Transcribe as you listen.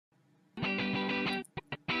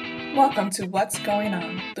Welcome to What's Going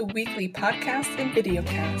On, the weekly podcast and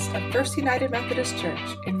videocast of First United Methodist Church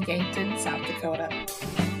in Yankton, South Dakota.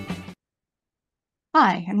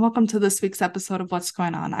 Hi, and welcome to this week's episode of What's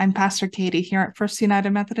Going On. I'm Pastor Katie here at First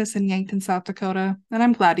United Methodist in Yankton, South Dakota, and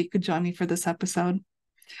I'm glad you could join me for this episode.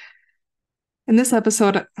 In this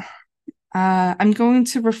episode, I'm going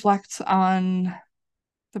to reflect on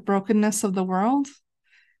the brokenness of the world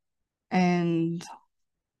and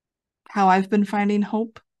how I've been finding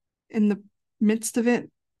hope in the midst of it,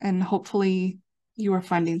 and hopefully you are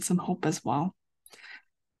finding some hope as well.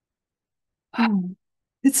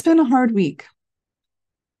 It's been a hard week.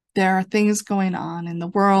 There are things going on in the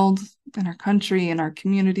world, in our country, in our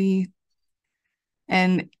community,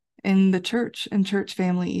 and in the church and church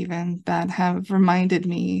family even, that have reminded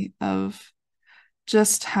me of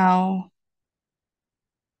just how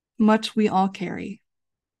much we all carry,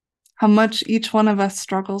 how much each one of us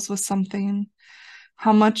struggles with something,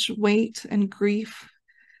 how much weight and grief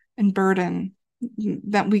and burden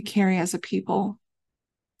that we carry as a people.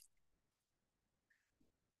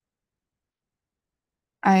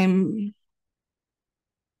 I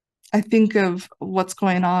think of what's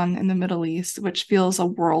going on in the Middle East, which feels a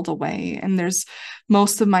world away. And there's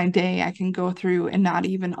most of my day I can go through and not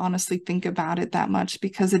even honestly think about it that much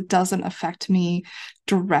because it doesn't affect me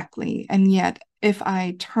directly. And yet, if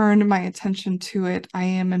I turn my attention to it, I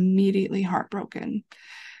am immediately heartbroken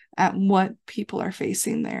at what people are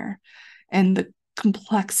facing there and the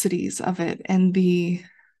complexities of it and the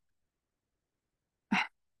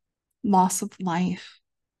loss of life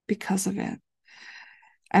because of it.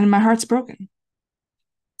 And my heart's broken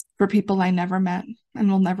for people I never met and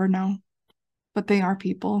will never know. But they are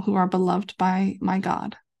people who are beloved by my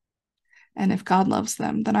God. And if God loves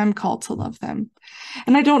them, then I'm called to love them.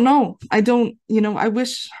 And I don't know. I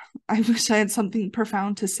wish I had something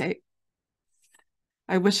profound to say.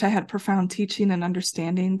 I wish I had profound teaching and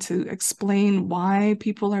understanding to explain why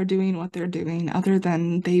people are doing what they're doing, other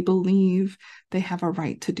than they believe they have a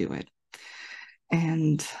right to do it.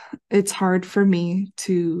 And it's hard for me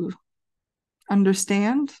to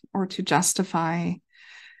understand or to justify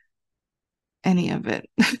any of it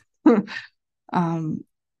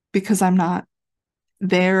because I'm not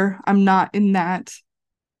there. I'm not in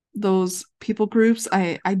those people groups.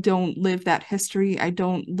 I don't live that history. I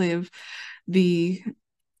don't live the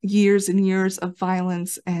years and years of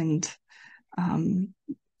violence and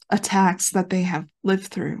attacks that they have lived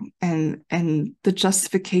through, and the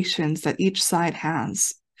justifications that each side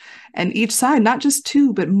has, and each side, not just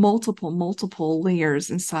two, but multiple layers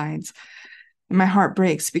and sides. And my heart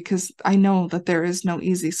breaks because I know that there is no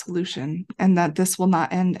easy solution and that this will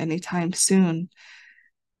not end anytime soon.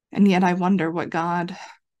 And yet I wonder what God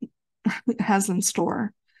has in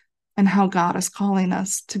store and how God is calling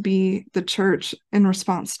us to be the church in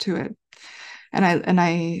response to it. And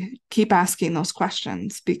I keep asking those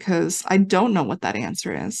questions because I don't know what that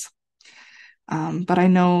answer is. But I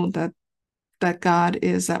know that God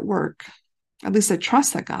is at work. At least I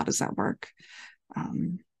trust that God is at work,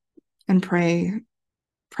 and pray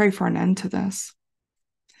for an end to this.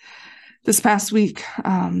 This past week,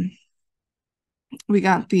 we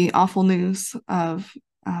got the awful news of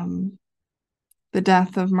the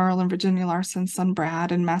death of Merle and Virginia Larson's son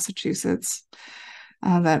Brad in Massachusetts.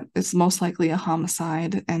 That is most likely a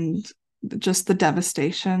homicide, and just the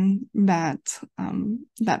devastation that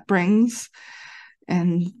brings,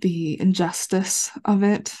 and the injustice of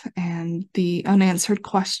it, and the unanswered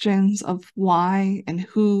questions of why and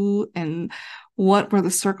who and what were the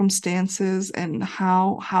circumstances, and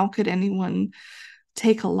how could anyone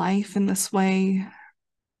take a life in this way.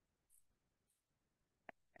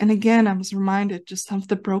 And again, I was reminded just of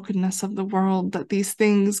the brokenness of the world, that these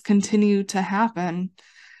things continue to happen.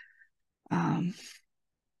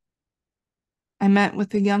 I met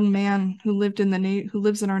with a young man who lives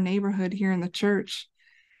in our neighborhood here in the church,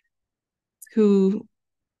 who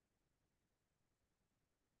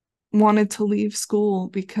wanted to leave school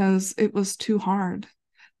because it was too hard.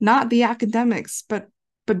 Not the academics, but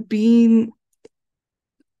being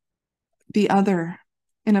the other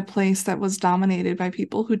in a place that was dominated by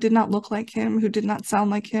people who did not look like him, who did not sound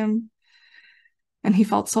like him. And he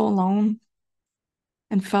felt so alone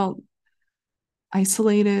and felt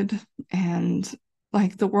isolated and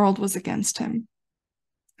like the world was against him.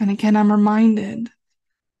 And again, I'm reminded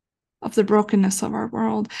of the brokenness of our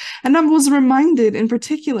world. And I was reminded in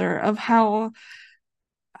particular of how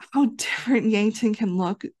different Yankton can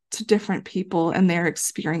look to different people and their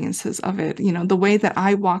experiences of it. You know, the way that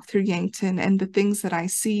I walk through Yankton and the things that I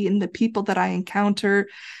see and the people that I encounter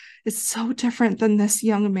is so different than this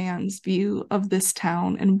young man's view of this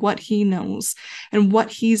town and what he knows and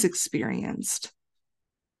what he's experienced.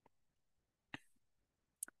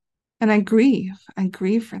 And I grieve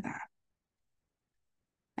for that.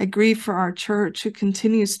 I grieve for our church who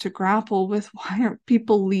continues to grapple with, why aren't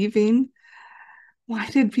people leaving? Why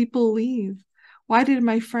did people leave? Why did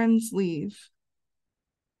my friends leave?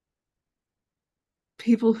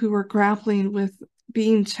 People who are grappling with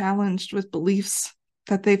being challenged with beliefs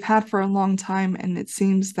that they've had for a long time. And it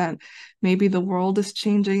seems that maybe the world is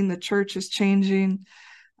changing, the church is changing,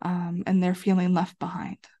 and they're feeling left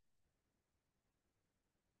behind.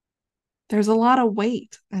 There's a lot of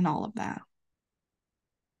weight in all of that.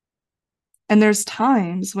 And there's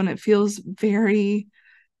times when it feels very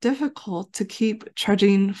difficult to keep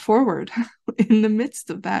trudging forward in the midst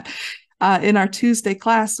of that. In our Tuesday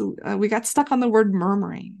class, we got stuck on the word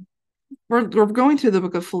murmuring. We're going through the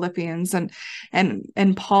book of Philippians,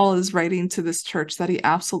 and Paul is writing to this church that he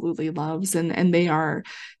absolutely loves, and they are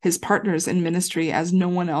his partners in ministry as no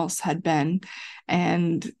one else had been.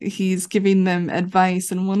 And he's giving them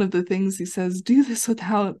advice. And one of the things he says, do this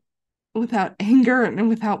without anger and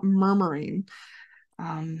without murmuring.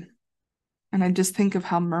 And I just think of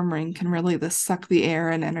how murmuring can really suck the air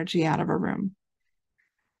and energy out of a room.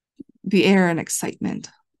 The air and excitement,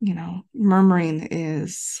 murmuring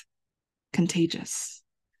is contagious.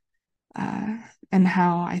 And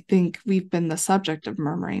how I think we've been the subject of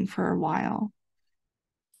murmuring for a while.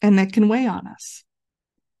 And it can weigh on us.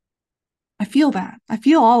 I feel that. I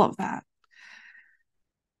feel all of that.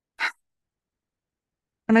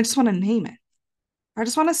 And I just want to name it. I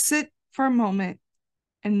just want to sit for a moment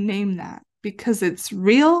and name that, because it's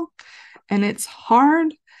real and it's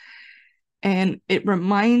hard. And it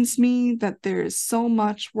reminds me that there is so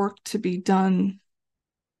much work to be done.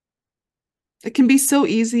 It can be so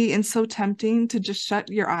easy and so tempting to just shut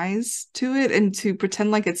your eyes to it and to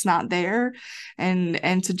pretend like it's not there,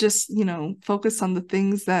 and to just, focus on the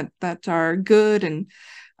things that are good and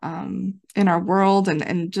in our world,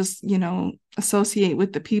 and just, associate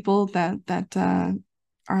with the people that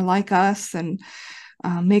are like us and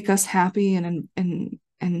make us happy, and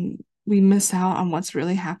we miss out on what's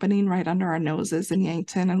really happening right under our noses in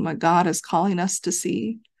Yankton and what God is calling us to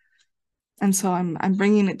see. And so I'm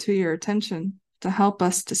bringing it to your attention to help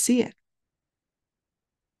us to see it.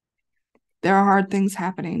 There are hard things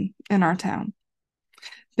happening in our town.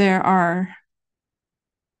 There are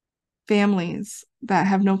families that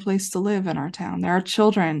have no place to live in our town. There are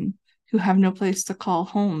children who have no place to call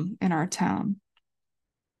home in our town.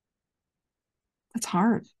 That's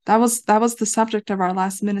hard. That was the subject of our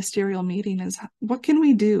last ministerial meeting, is what can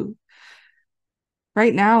we do?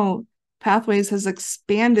 Right now, Pathways has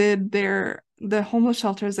expanded the homeless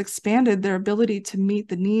shelter has expanded their ability to meet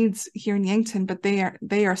the needs here in Yankton, but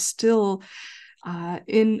they are still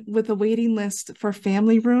with a waiting list for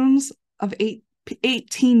family rooms of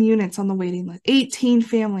 18 units on the waiting list, 18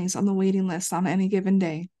 families on the waiting list on any given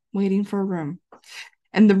day, waiting for a room.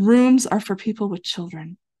 And the rooms are for people with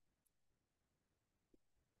children.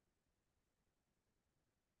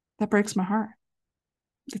 That breaks my heart,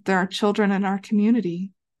 that there are children in our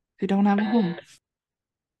community who don't have a home.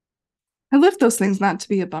 I lift those things not to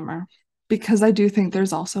be a bummer, because I do think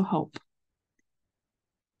there's also hope.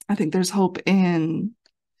 I think there's hope in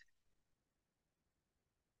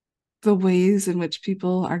the ways in which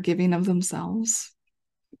people are giving of themselves,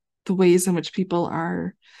 the ways in which people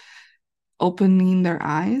are opening their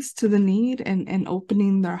eyes to the need, and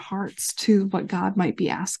opening their hearts to what God might be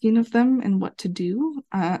asking of them and what to do.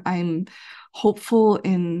 I'm hopeful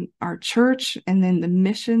in our church and in the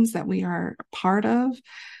missions that we are a part of,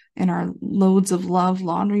 in our Loads of Love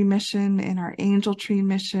laundry mission, in our Angel Tree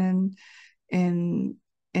mission, in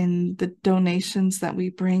the donations that we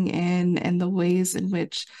bring in, and the ways in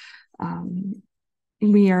which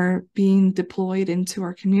we are being deployed into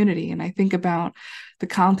our community. And I think about the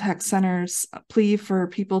contact center's plea for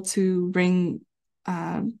people to ring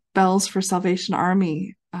bells for Salvation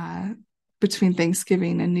Army between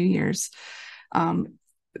Thanksgiving and New Year's.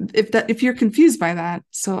 If you're confused by that,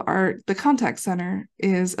 so the contact center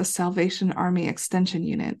is a Salvation Army extension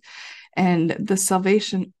unit, and the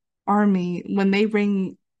Salvation Army, when they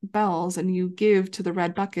ring bells and you give to the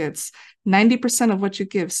red buckets, 90% of what you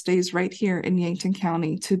give stays right here in Yankton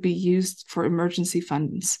County to be used for emergency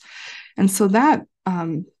funds. And so that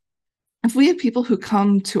if we have people who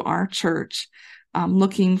come to our church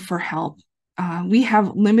looking for help, we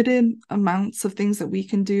have limited amounts of things that we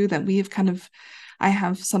can do, that we have we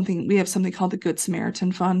have something called the Good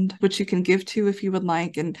Samaritan Fund, which you can give to if you would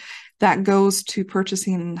like. And that goes to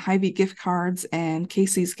purchasing Hy-Vee gift cards and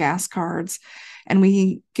Casey's gas cards. and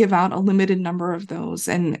we give out a limited number of those.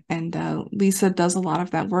 And Lisa does a lot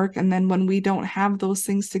of that work. And then when we don't have those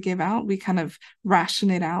things to give out, we kind of ration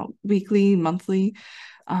it out weekly, monthly.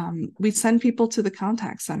 We send people to the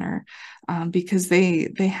contact center because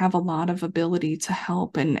they have a lot of ability to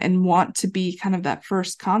help and want to be kind of that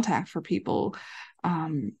first contact for people.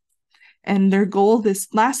 And their goal this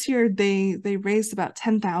last year, they raised about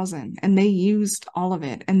 10,000 and they used all of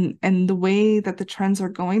it. And the way that the trends are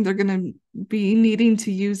going, they're going to be needing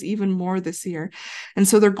to use even more this year. And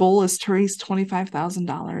so their goal is to raise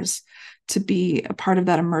 $25,000 to be a part of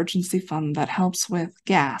that emergency fund that helps with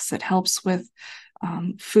gas. It helps with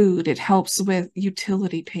food. It helps with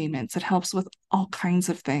utility payments. It helps with all kinds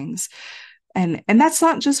of things. And that's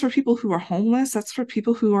not just for people who are homeless. That's for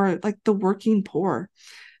people who are like the working poor,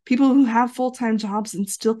 people who have full-time jobs and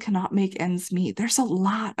still cannot make ends meet. There's a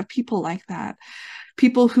lot of people like that.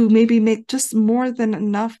 People who maybe make just more than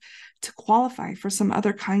enough to qualify for some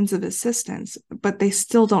other kinds of assistance, but they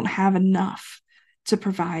still don't have enough to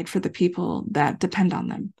provide for the people that depend on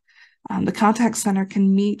them. The contact center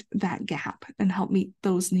can meet that gap and help meet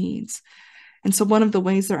those needs. And so one of the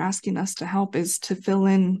ways they're asking us to help is to fill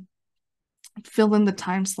in the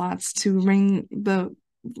time slots to ring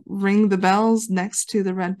the bells next to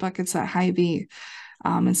the red buckets at Hy-Vee.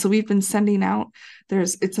 And so we've been sending out,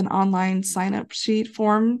 it's an online sign up sheet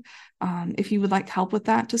form. If you would like help with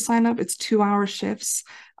that, to sign up, it's 2-hour shifts.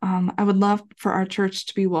 I would love for our church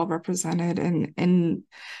to be well represented, and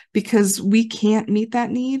because we can't meet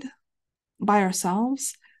that need by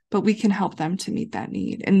ourselves, but we can help them to meet that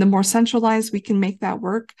need. And the more centralized we can make that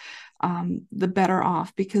work, the better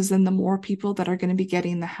off, because then the more people that are going to be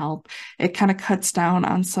getting the help, it kind of cuts down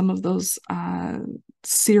on some of those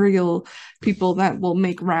serial people that will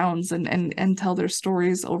make rounds and tell their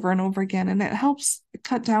stories over and over again. And it helps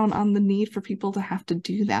cut down on the need for people to have to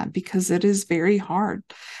do that, because it is very hard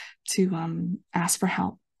to ask for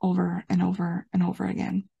help over and over and over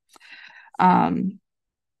again.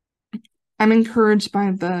 I'm encouraged by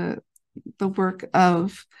the work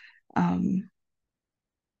of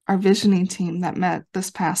our visioning team that met this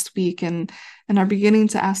past week and are beginning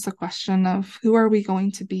to ask the question of, who are we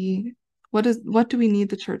going to be? What do we need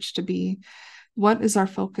the church to be? What is our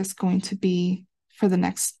focus going to be for the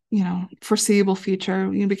next, foreseeable future?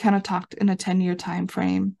 We kind of talked in a 10-year time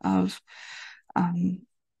frame of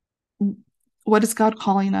what is God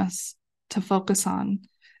calling us to focus on?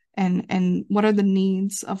 And what are the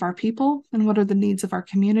needs of our people, and what are the needs of our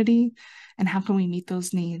community, and how can we meet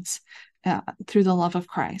those needs through the love of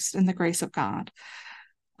Christ and the grace of God?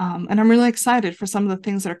 And I'm really excited for some of the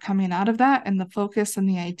things that are coming out of that, and the focus and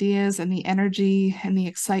the ideas and the energy and the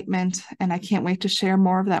excitement. And I can't wait to share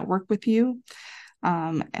more of that work with you.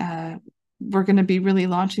 We're going to be really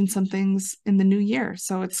launching some things in the new year,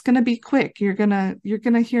 so it's going to be quick. You're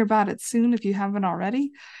gonna hear about it soon if you haven't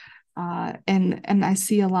already. And I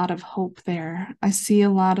see a lot of hope there. I see a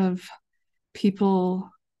lot of people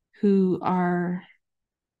who are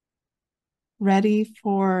ready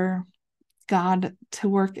for God to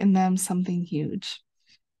work in them something huge.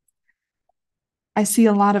 I see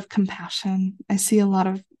a lot of compassion. I see a lot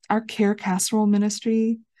of our Care Casserole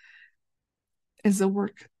ministry is a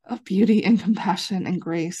work of beauty and compassion and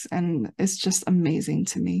grace, and it's just amazing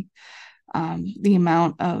to me. The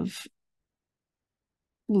amount of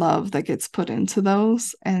love that gets put into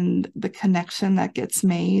those and the connection that gets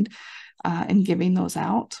made in giving those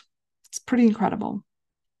out. It's pretty incredible.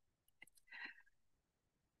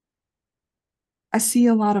 I see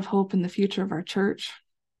a lot of hope in the future of our church.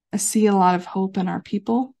 I see a lot of hope in our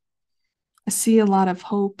people. I see a lot of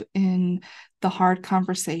hope in the hard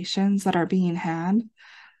conversations that are being had.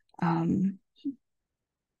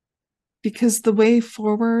 Because the way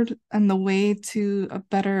forward and the way to a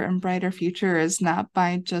better and brighter future is not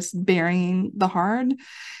by just burying the hard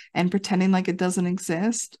and pretending like it doesn't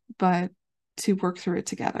exist, but to work through it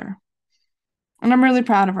together. And I'm really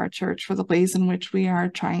proud of our church for the ways in which we are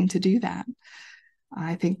trying to do that.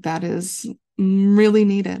 I think that is really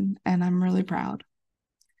needed, and I'm really proud.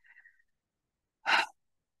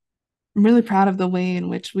 I'm really proud of the way in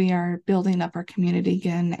which we are building up our community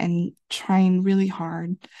again and trying really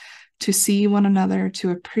hard to see one another, to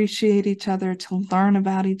appreciate each other, to learn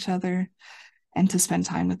about each other, and to spend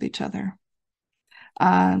time with each other.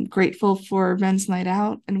 I'm grateful for Men's Night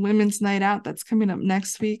Out and Women's Night Out that's coming up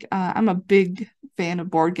next week. I'm a big fan of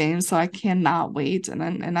board games, so I cannot wait,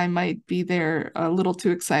 and I might be there a little too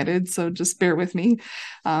excited, so just bear with me.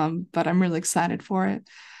 But I'm really excited for it.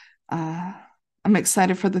 I'm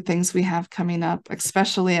excited for the things we have coming up,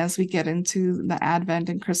 especially as we get into the Advent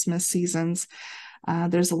and Christmas seasons.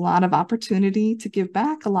 There's a lot of opportunity to give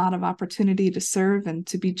back, a lot of opportunity to serve and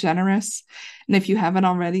to be generous. And if you haven't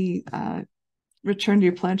already returned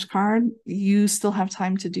your pledge card, you still have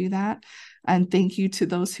time to do that. And thank you to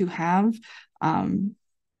those who have.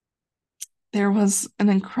 There was an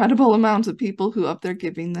incredible amount of people who upped their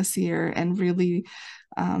giving this year and really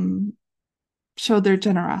showed their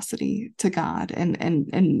generosity to God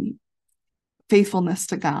and faithfulness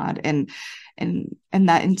to God, and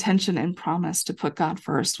that intention and promise to put God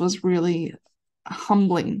first was really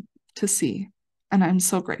humbling to see. And I'm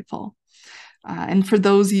so grateful. And for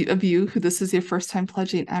those of you who this is your first time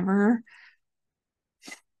pledging ever,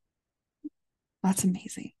 that's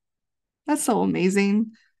amazing. That's so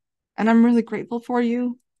amazing. And I'm really grateful for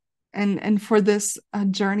you and for this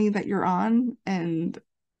journey that you're on. And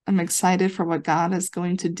I'm excited for what God is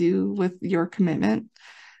going to do with your commitment.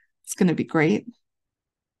 It's going to be great.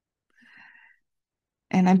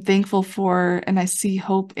 And I'm thankful for, and I see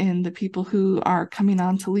hope in the people who are coming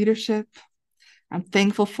on to leadership. I'm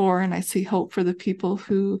thankful for, and I see hope for the people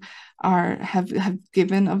who have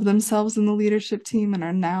given of themselves in the leadership team and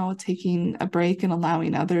are now taking a break and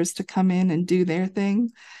allowing others to come in and do their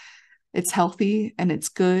thing. It's healthy and it's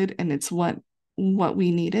good and it's what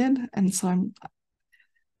we needed. And so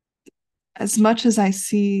as much as I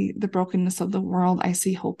see the brokenness of the world, I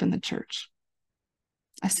see hope in the church.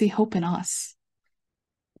 I see hope in us.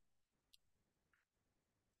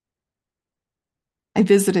 I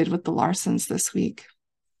visited with the Larsons this week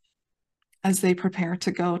as they prepare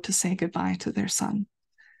to go to say goodbye to their son.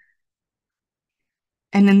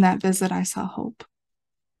 And in that visit, I saw hope.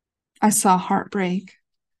 I saw heartbreak,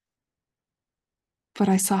 but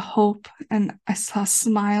I saw hope and I saw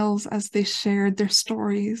smiles as they shared their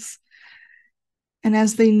stories. And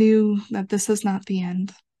as they knew that this is not the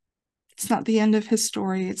end. It's not the end of his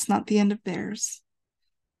story. It's not the end of theirs.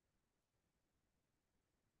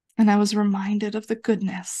 And I was reminded of the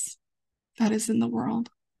goodness that is in the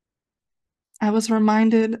world. I was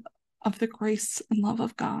reminded of the grace and love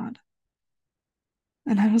of God.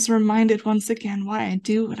 And I was reminded once again why I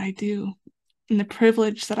do what I do and the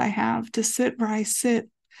privilege that I have to sit where I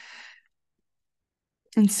sit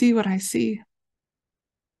and see what I see.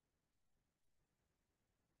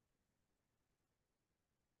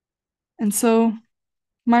 And so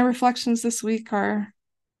my reflections this week are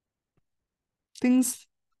things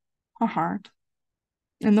are hard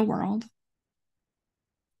in the world,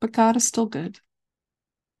 but God is still good.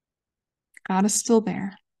 God is still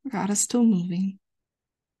there. God is still moving.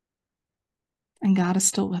 And God is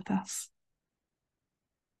still with us.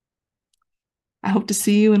 I hope to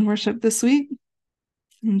see you in worship this week.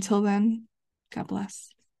 Until then, God bless.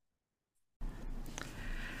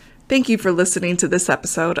 Thank you for listening to this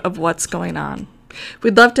episode of What's Going On.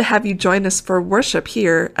 We'd love to have you join us for worship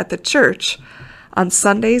here at the church on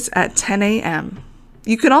Sundays at 10 a.m.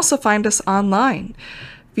 You can also find us online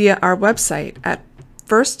via our website at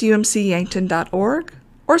firstumcyankton.org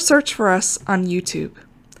or search for us on YouTube.